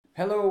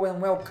Hello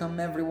and welcome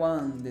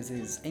everyone. This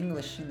is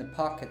English in the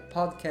Pocket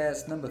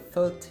podcast number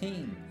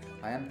 13.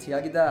 I am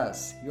Tiago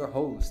Das, your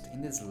host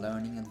in this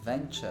learning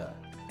adventure.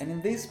 And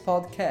in this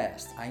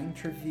podcast, I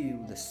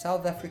interview the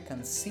South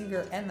African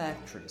singer and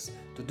actress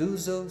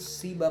Duduzo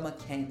Siba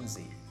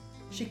Mackenzie.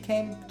 She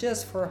came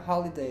just for a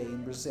holiday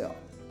in Brazil,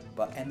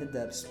 but ended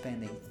up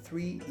spending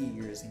 3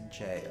 years in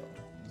jail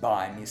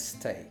by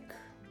mistake.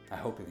 I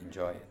hope you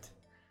enjoy it.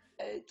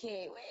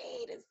 Okay,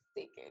 wait a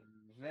second.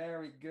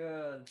 Very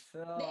good.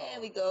 There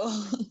we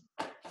go.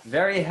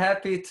 Very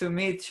happy to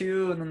meet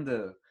you,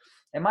 Nundu.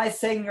 Am I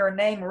saying your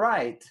name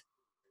right?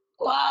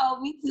 Wow,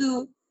 me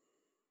too.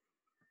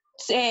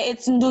 Say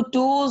it's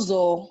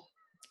Nduduzo.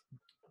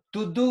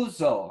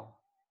 Duduzo.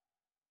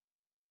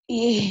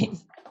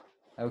 Yes.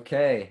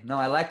 Okay. No,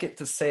 I like it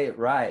to say it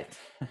right.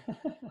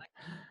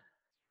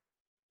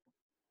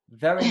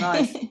 Very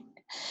nice.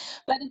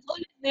 But it's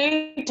always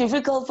very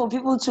difficult for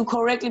people to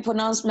correctly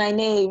pronounce my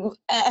name.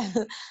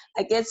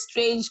 I get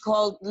strange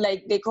called,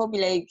 like, they call me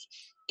like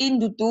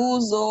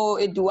Induduzo,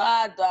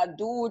 Eduardo,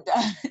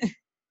 Duda.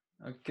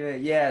 Okay.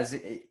 Yes.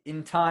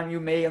 In time,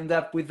 you may end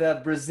up with a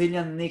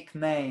Brazilian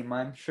nickname,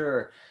 I'm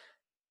sure.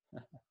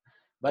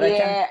 But I can,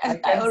 Yeah, I I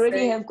can already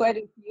say, have quite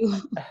a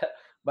few.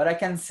 but I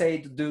can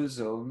say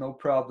Duduzo, no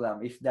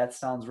problem, if that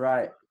sounds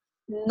right.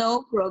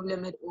 No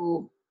problem at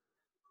all.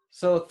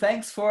 So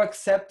thanks for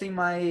accepting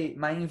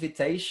my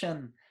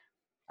invitation.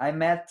 I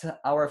met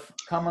our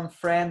common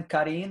friend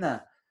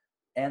Karina,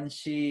 and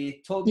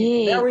she told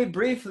me Yeah. very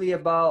briefly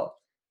about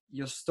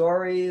your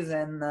stories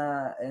and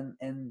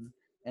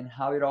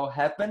how it all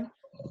happened.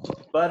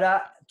 But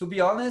to be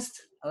honest,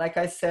 like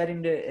I said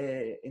in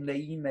the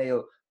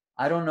email,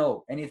 I don't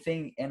know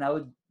anything, and I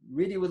would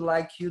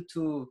like you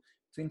to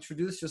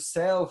introduce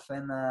yourself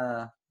and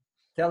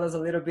tell us a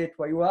little bit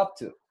what you're up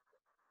to.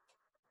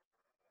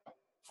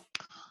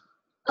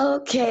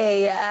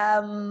 Okay,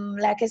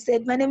 like I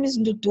said, my name is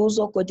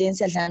Nduduzo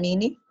Kodensia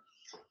Dlamini.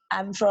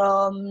 I'm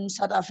from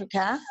South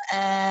Africa,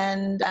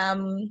 and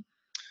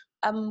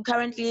I'm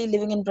currently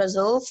living in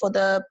Brazil for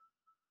the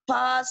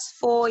past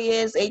 4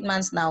 years, 8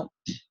 months now.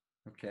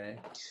 Okay.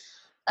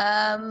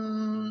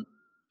 Um,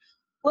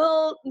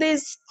 well,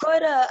 there's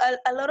quite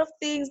a lot of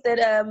things that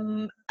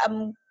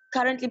I'm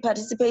currently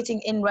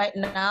participating in right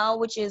now,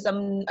 which is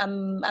I'm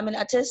an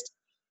artist.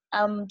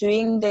 I'm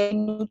doing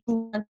the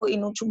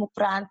Inutumu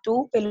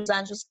Prantu pelos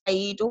Anjos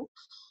Caído,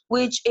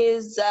 which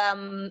is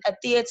a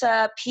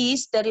theater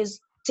piece that is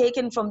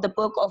taken from the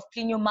book of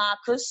Plinio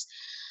Marcus.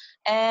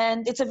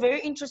 And it's a very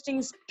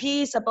interesting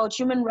piece about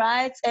human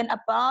rights and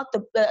about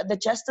the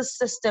justice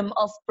system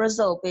of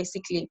Brazil,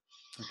 basically.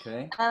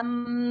 Okay.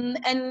 And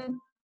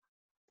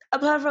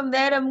apart from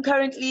that, I'm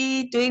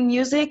currently doing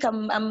music.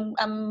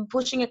 I'm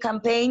pushing a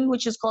campaign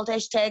which is called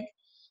hashtag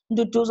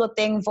Nduduzo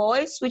Teng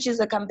Voice, which is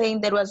a campaign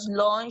that was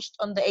launched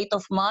on the 8th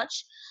of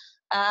March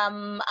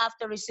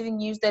after receiving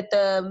news that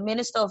the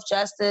Minister of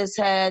Justice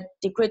had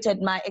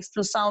decreed my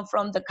expulsion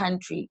from the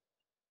country.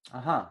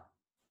 Uh-huh.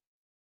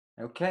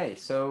 Okay,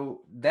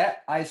 so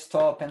that I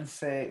stop and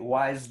say,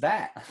 why is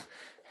that?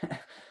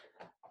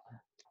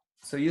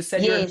 So you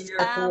said you're Yes.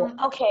 here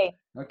for, Okay.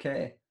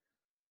 okay.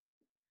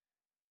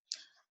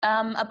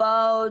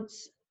 About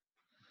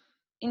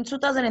in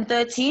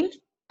 2013,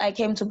 I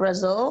came to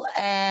Brazil,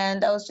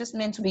 and I was just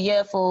meant to be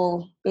here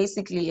for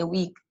basically a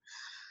week.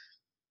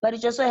 But it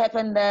just so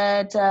happened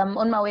that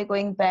on my way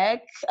going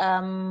back,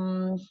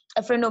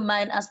 a friend of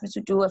mine asked me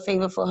to do a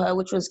favor for her,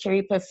 which was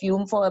carry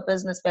perfume for her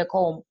business back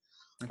home.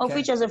 Of Okay.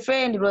 which, as a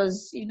friend, it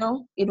was,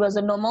 it was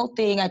a normal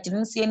thing. I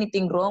didn't see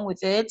anything wrong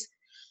with it.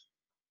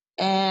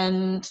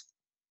 And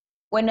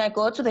when I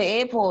go to the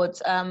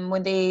airport,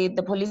 when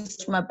the police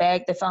searched my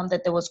bag, they found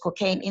that there was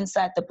cocaine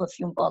inside the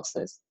perfume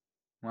boxes.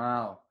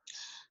 Wow.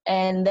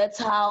 And that's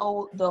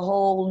how the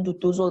whole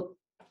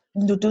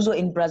Nduduzo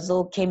in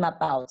Brazil came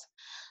about.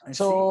 I see.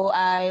 So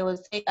I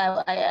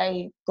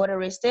got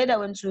arrested. I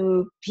went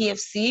to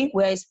PFC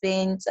where I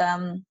spent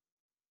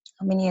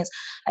how many years?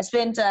 I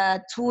spent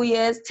 2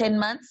 years, 10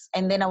 months,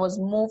 and then I was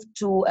moved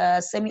to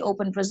a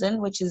semi-open prison,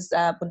 which is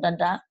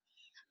Bundanda,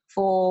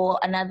 for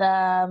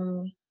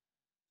another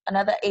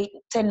 8,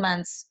 10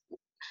 months.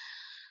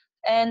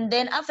 And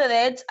then after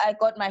that, I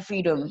got my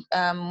freedom,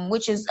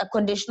 which is a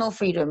conditional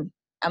freedom.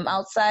 I'm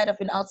outside. I've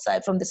been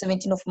outside from the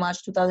 17th of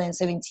March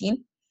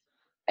 2017,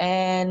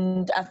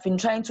 and I've been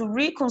trying to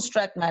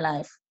reconstruct my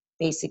life,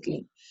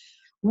 basically.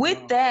 With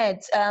Wow. that,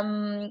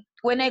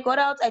 when I got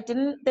out, they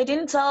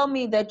didn't tell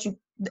me that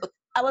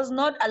I was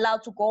not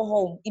allowed to go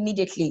home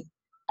immediately.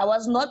 I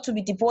was not to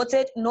be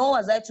deported, nor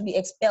was I to be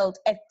expelled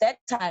at that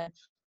time.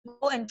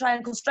 Go and try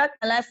and construct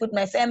my life with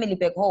my family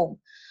back home.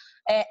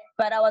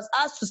 But I was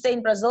asked to stay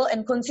in Brazil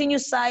and continue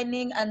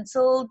signing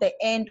until the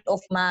end of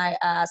my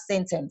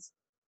sentence,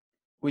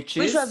 Which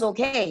which was is?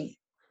 okay.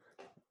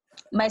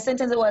 My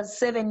sentence was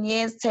 7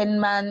 years, 10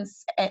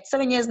 months,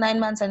 7 years, 9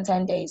 months, and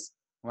 10 days.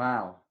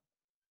 Wow.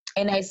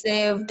 And I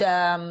saved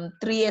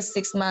 3 years,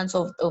 6 months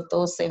of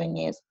those 7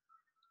 years.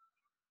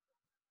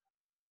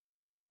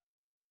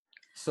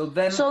 So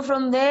then, So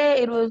from there,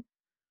 it was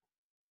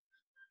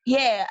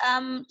Yeah.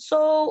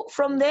 So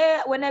from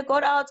there, when I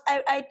got out,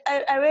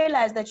 I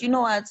realized that, you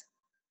know what,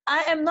 I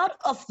am not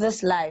of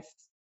this life.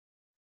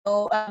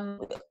 So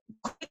committing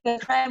a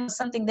crime was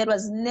something that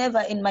was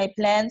never in my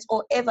plans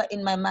or ever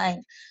in my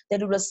mind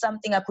that it was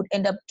something I could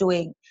end up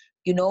doing.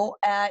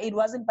 It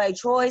wasn't by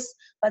choice,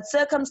 but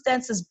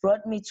circumstances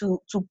brought me to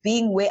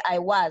being where I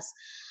was.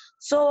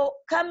 So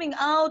coming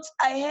out,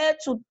 I had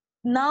to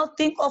now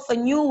think of a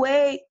new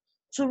way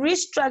to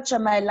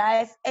restructure my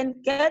life and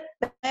get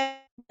back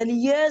the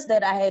years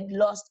that I had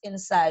lost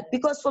inside.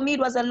 Because for me, it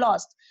was a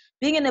loss.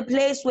 Being in a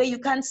place where you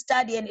can't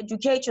study and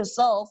educate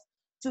yourself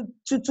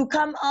to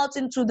come out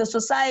into the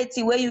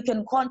society where you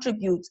can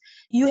contribute.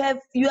 You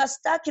are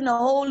stuck in a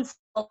hole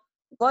for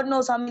God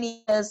knows how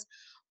many years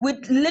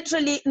with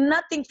literally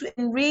nothing to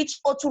enrich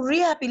or to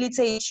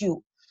rehabilitate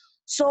you.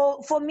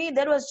 So for me,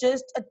 that was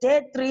just a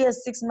dead 3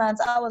 years, 6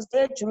 months. I was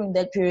dead during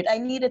that period. I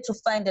needed to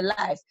find a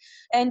life.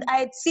 And I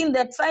had seen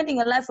that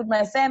finding a life with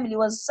my family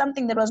was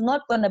something that was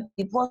not going to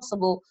be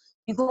possible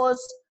because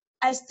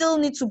I still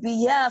need to be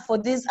here for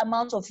this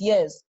amount of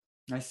years.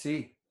 I see. I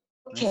said,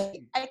 I okay,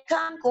 see. I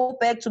can't go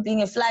back to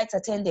being a flight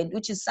attendant,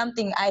 which is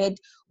something I had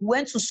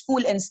went to school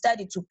and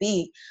studied to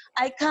be.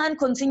 I can't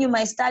continue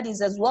my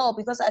studies as well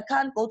because I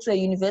can't go to a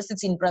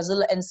university in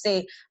Brazil and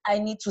say I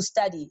need to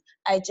study.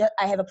 I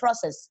have a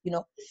process.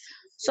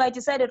 So I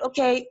decided,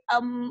 okay,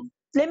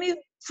 let me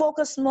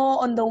focus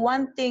more on the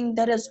one thing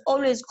that has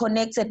always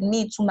connected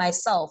me to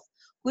myself,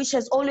 which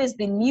has always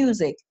been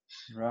music.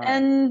 Right.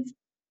 And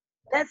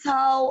that's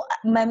how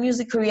my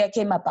music career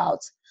came about.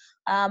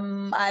 I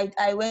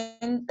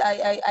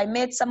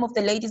met some of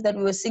the ladies that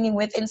we were singing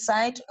with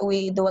inside.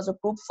 There was a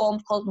group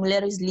formed called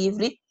Mulheres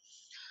Livre.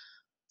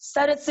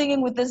 Started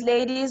singing with these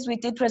ladies. We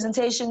did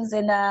presentations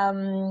in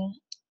USP,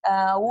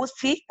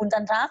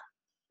 Puntanta,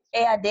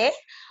 EAD.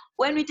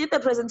 When we did the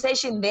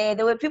presentation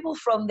there were people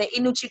from the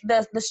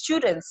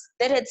students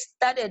that had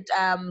started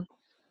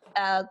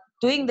uh,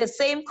 doing the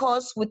same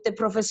course with the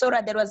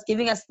professora that was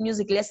giving us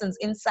music lessons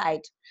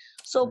inside.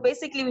 So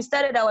basically, we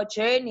started our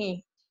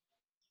journey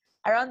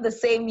around the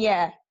same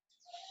year.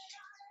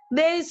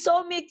 They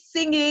saw me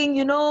singing,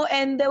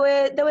 and they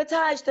were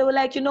touched. They were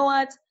like, you know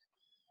what?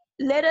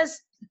 Let us.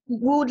 We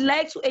would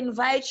like to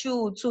invite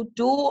you to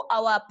do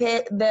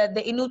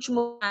the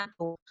Inuchmo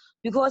Canto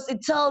because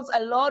it tells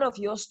a lot of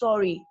your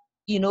story.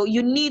 You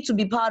need to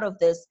be part of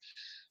this.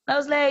 I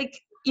was like,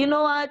 you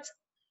know what?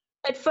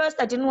 At first,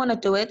 I didn't want to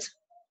do it,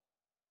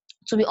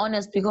 to be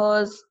honest,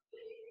 because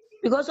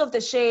of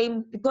the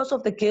shame, because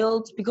of the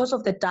guilt, because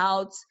of the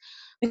doubts,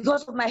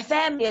 because of my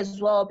family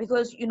as well.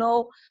 Because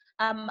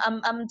I'm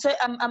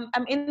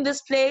in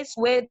this place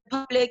where the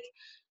public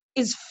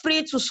is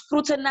free to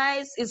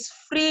scrutinize, is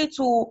free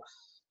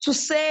to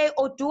say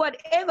or do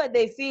whatever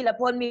they feel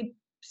upon me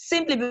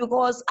simply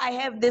because I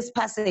have this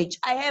passage,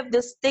 I have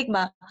this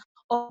stigma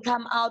of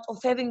come out of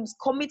having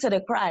committed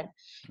a crime,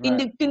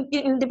 Right.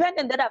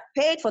 independent that I've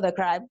paid for the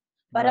crime,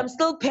 but Right. I'm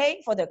still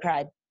paying for the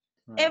crime.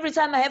 Right. Every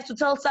time I have to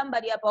tell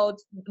somebody about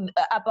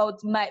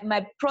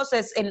my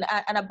process and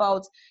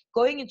about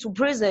going into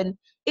prison,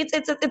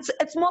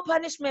 it's more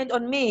punishment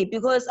on me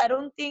because I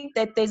don't think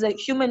that there's a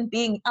human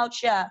being out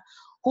here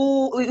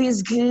who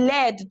is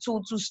glad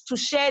to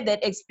share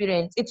that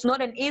experience. It's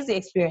not an easy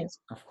experience,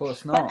 Of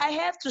course but not. I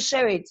have to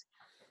share it.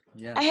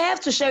 I Yes. have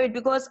to share it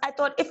because I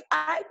thought if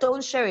I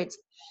don't share it,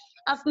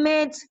 I've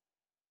met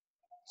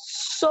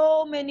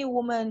so many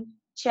women,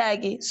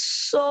 Chagi,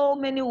 so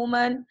many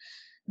women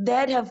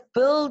that have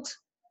built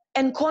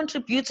and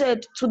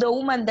contributed to the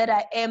woman that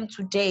I am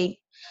today.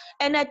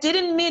 And I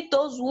didn't meet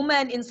those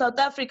women in South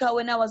Africa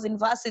when I was in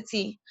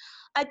varsity.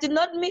 I did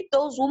not meet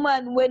those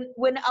women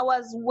when I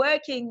was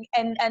working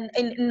and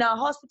in a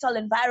hospital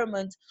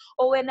environment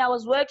or when I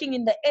was working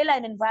in the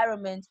airline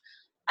environment.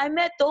 I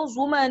met those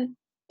women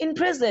in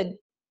prison.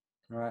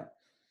 Right.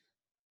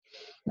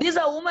 These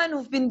are women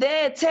who've been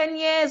there 10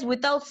 years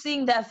without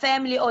seeing their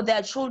family or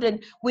their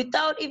children,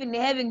 without even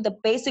having the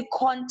basic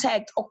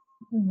contact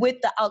with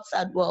the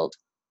outside world.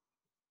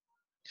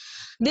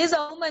 These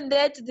are women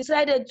that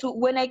decided to,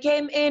 when I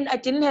came in, I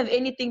didn't have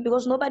anything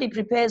because nobody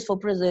prepares for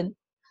prison.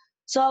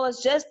 So I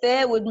was just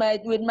there with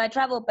my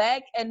travel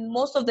bag, and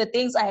most of the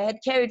things I had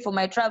carried for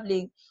my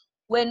traveling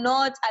were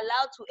not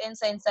allowed to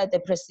enter inside the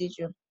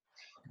procedure.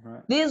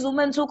 Right. These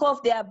women took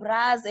off their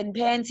bras and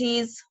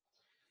panties,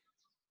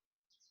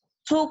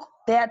 took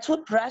their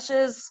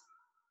toothbrushes,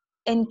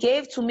 and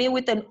gave to me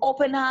with an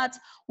open heart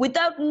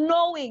without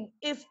knowing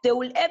if there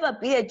will ever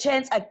be a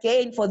chance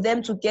again for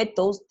them to get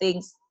those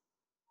things.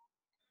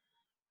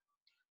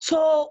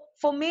 So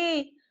for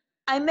me,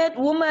 I met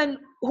women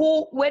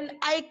who, when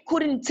I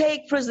couldn't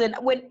take prison,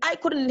 when I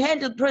couldn't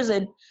handle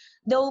prison,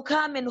 they will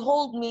come and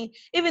hold me,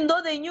 even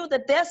though they knew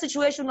that their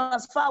situation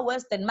was far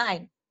worse than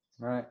mine.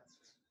 Right.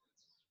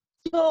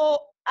 So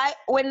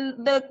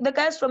when the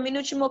guys from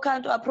Inuchimo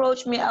Kanto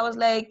approached me, I was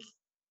like,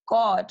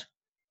 God,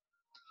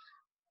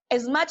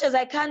 as much as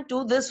I can't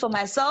do this for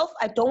myself,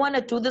 I don't want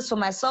to do this for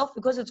myself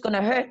because it's going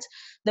to hurt.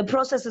 The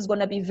process is going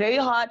to be very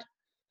hard.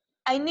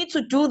 I need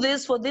to do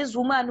this for these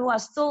women who are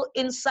still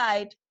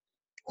inside,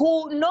 who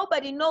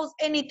nobody knows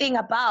anything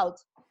about,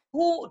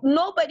 who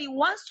nobody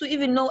wants to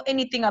even know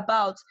anything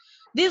about.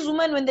 These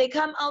women, when they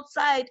come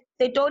outside,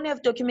 they don't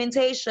have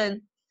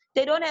documentation,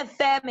 they don't have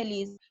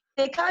families,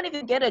 they can't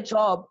even get a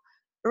job.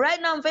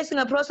 Right now, I'm facing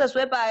a process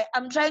whereby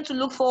I'm trying to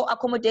look for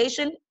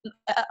accommodation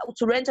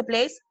to rent a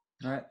place,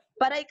 Right.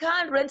 but I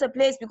can't rent a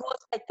place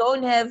because I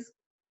don't have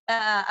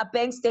a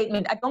bank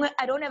statement.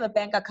 I don't have a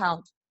bank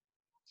account.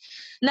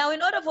 Now,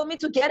 in order for me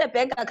to get a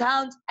bank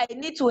account, I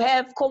need to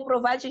have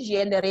comprovante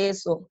and the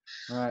reso.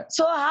 Right.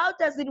 So how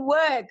does it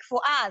work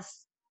for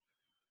us?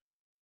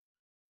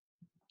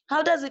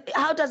 How does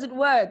it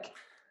work?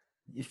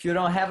 If you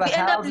don't have a We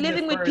end up house in the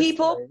living with first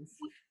people. place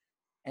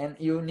and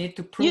you need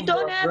to You prove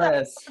don't your have a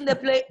address, house in the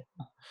place.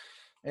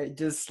 it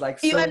just like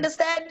You so,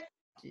 understand?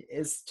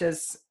 it's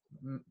just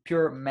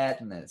pure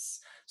madness.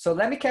 So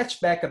let me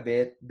catch back a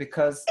bit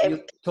because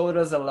you told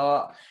us a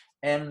lot,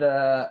 and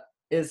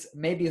is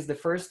maybe it's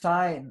the first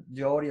time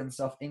the audience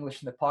of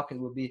English in the Pocket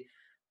will be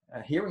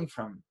hearing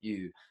from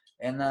you,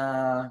 and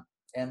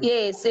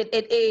Yes,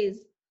 it is.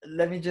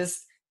 let me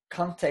just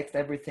context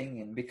everything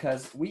in,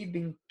 because we've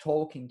been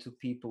talking to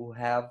people who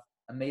have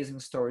amazing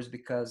stories,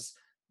 because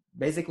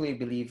basically we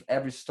believe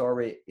every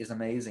story is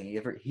amazing,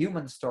 every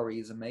human story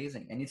is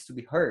amazing and needs to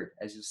be heard,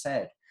 as you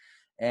said.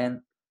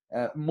 And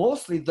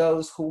mostly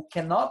those who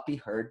cannot be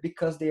heard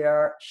because they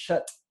are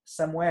shut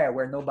somewhere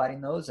where nobody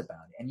knows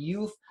about it, and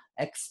you've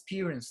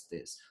experienced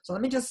this. So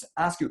let me just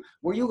ask you,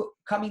 were you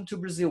coming to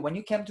Brazil when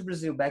you came to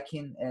Brazil back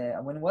in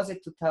when was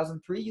it,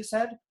 2003 you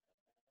said?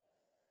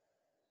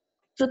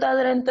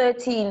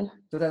 2013.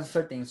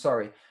 2013,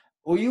 sorry.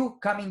 Were you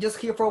coming just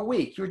here for a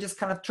week? You were just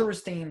kind of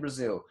touristing in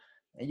Brazil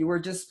and you were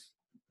just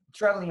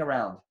traveling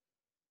around?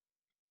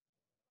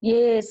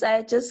 Yes,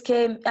 I just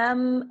came.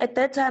 At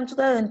that time,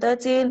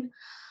 2013,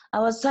 I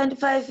was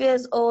 25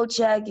 years old,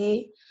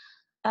 Shaggy.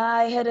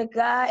 I had a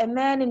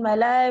man in my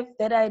life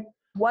that I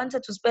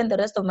wanted to spend the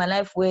rest of my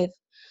life with.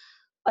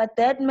 But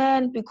that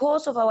man,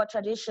 because of our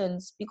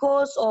traditions,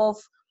 because of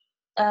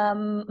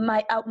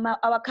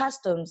our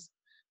customs,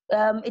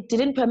 it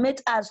didn't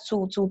permit us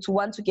to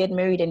want to get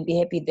married and be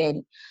happy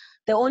then.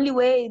 The only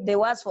way there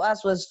was for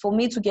us was for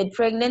me to get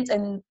pregnant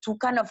and to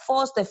kind of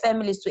force the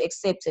families to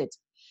accept it.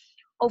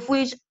 Of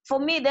which, for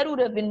me, that would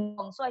have been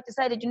wrong. So I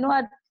decided, you know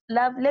what,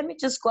 love, let me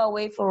just go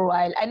away for a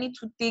while. I need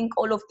to think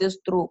all of this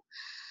through.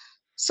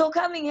 So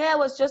coming here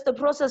was just a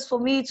process for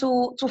me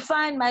to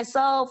find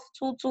myself,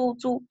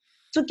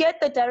 to get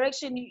the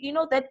direction. You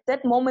know,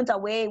 that moment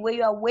away where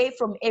you're away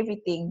from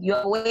everything.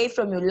 You're away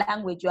from your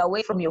language. You're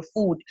away from your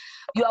food.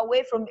 You're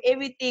away from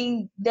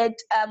everything that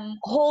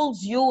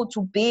holds you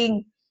to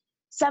being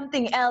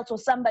something else or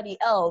somebody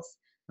else.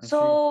 I see.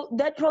 So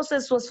that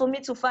process was for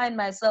me to find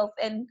myself,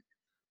 and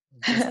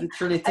Just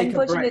literally take a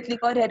break. unfortunately,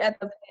 God had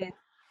other plans.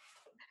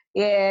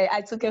 Yeah,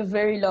 I took a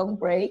very long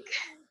break.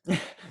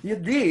 You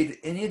did,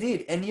 and you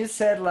did, and you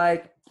said,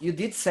 like, you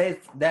did say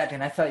that,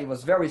 and I thought it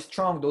was very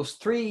strong. Those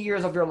 3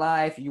 years of your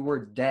life, you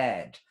were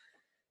dead,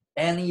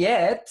 and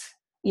yet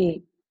Yeah.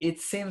 it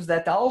seems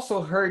that I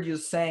also heard you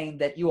saying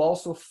that you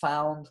also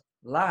found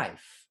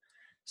life.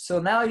 So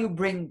now you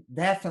bring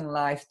death and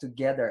life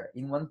together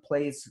in one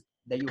place,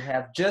 that you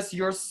have just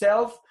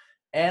yourself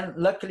and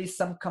luckily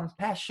some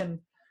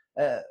compassion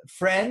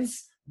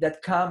friends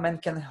that come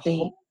and can Yeah.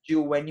 hold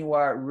you when you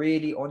are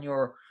really on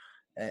your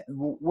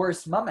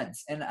worst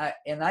moments. And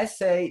I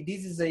say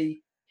this is a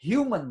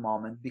human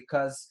moment,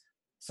 because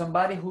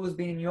somebody who's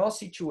been in your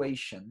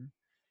situation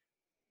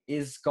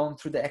is going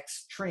through the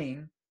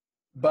extreme,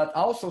 but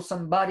also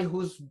somebody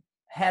who's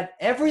had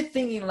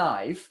everything in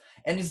life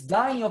and is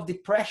dying of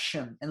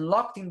depression and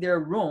locked in their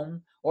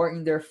room or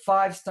in their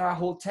five-star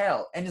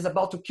hotel and is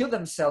about to kill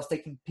themselves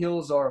taking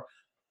pills or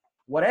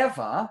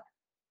whatever,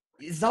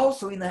 is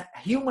also in a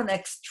human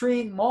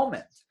extreme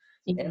moment.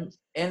 and Yes.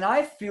 and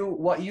I feel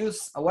what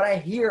I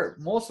hear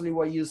mostly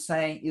what you're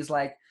saying is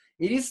like,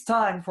 it is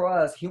time for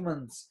us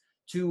humans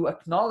to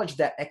acknowledge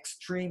that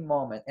extreme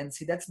moment and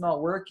see that's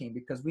not working,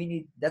 because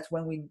that's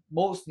when we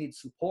most need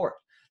support,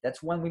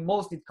 that's when we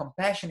most need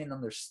compassion and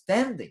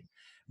understanding.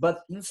 But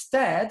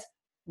instead,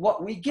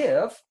 what we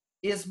give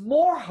is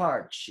more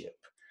hardship,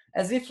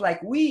 as if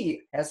like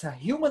we as a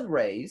human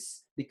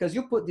race, because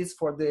you put this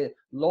for the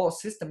law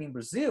system in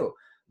Brazil,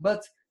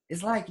 but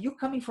it's like you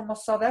coming from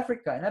South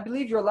Africa, and I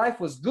believe your life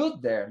was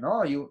good there.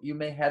 No, you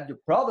may have your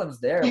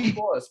problems there, of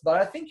course, but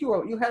I think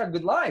you had a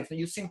good life, and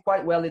you seem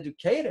quite well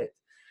educated.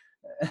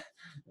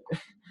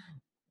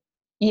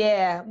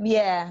 Yeah,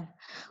 yeah.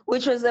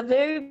 Which was a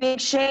very big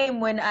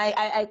shame when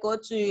I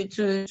got to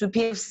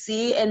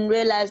PFC and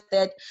realized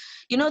that,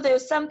 you know,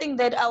 there's something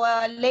that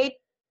our late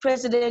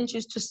president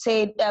used to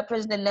say,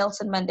 President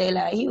Nelson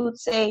Mandela. He would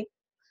say,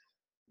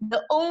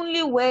 the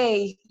only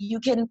way you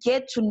can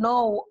get to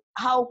know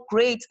how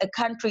great a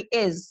country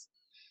is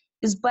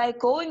by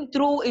going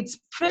through its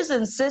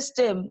prison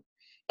system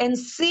and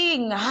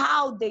seeing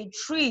how they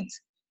treat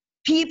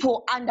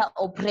people under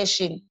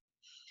oppression.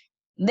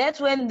 That's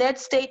when that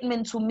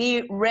statement to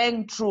me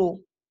rang true.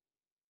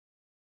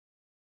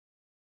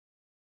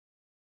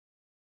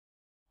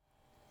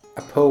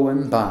 A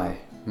poem by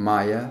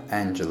Maya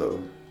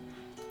Angelou.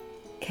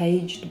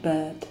 Caged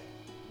bird.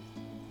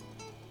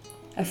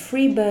 A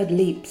free bird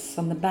leaps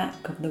on the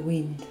back of the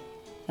wind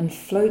and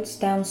floats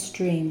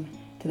downstream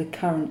to the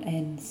current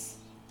ends,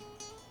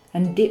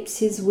 and dips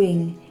his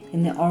wing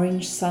in the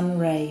orange sun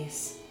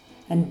rays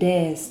and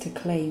dares to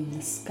claim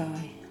the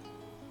sky.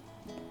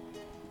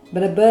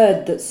 But a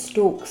bird that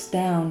stalks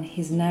down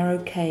his narrow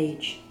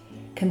cage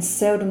can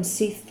seldom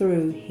see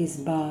through his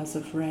bars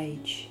of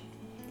rage.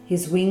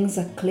 His wings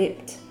are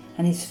clipped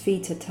and his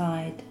feet are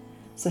tied,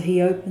 so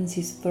he opens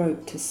his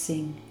throat to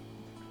sing.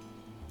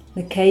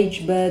 The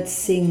caged bird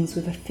sings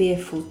with a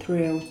fearful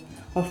thrill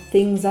of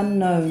things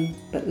unknown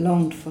but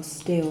longed for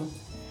still,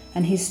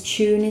 and his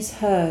tune is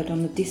heard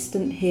on the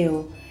distant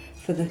hill,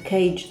 for the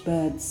caged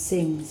bird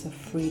sings of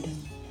freedom.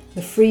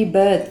 The free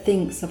bird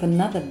thinks of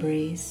another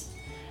breeze,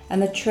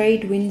 and the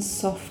trade winds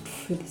soft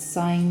through the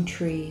sighing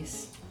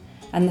trees,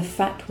 and the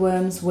fat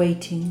worms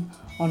waiting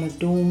on a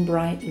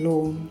dawn-bright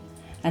lawn,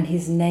 and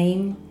his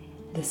name,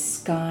 the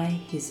sky,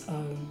 his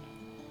own.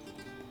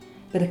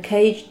 But a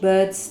caged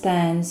bird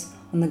stands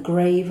on the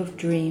grave of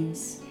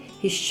dreams,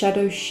 his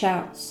shadow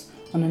shouts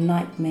on a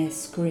nightmare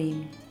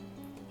scream.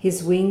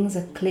 His wings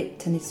are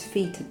clipped and his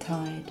feet are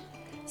tied,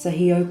 so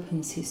he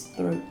opens his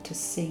throat to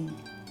sing.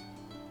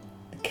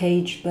 The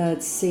caged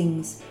bird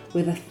sings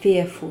with a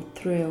fearful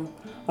thrill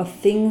of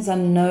things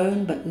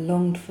unknown but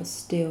longed for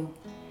still,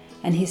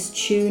 and his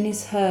tune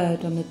is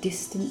heard on a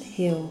distant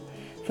hill,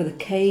 for the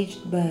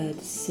caged bird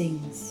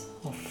sings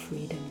of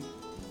freedom.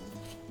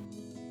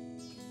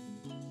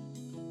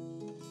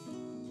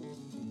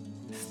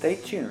 Stay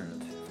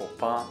tuned for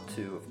part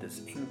 2 of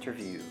this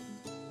interview.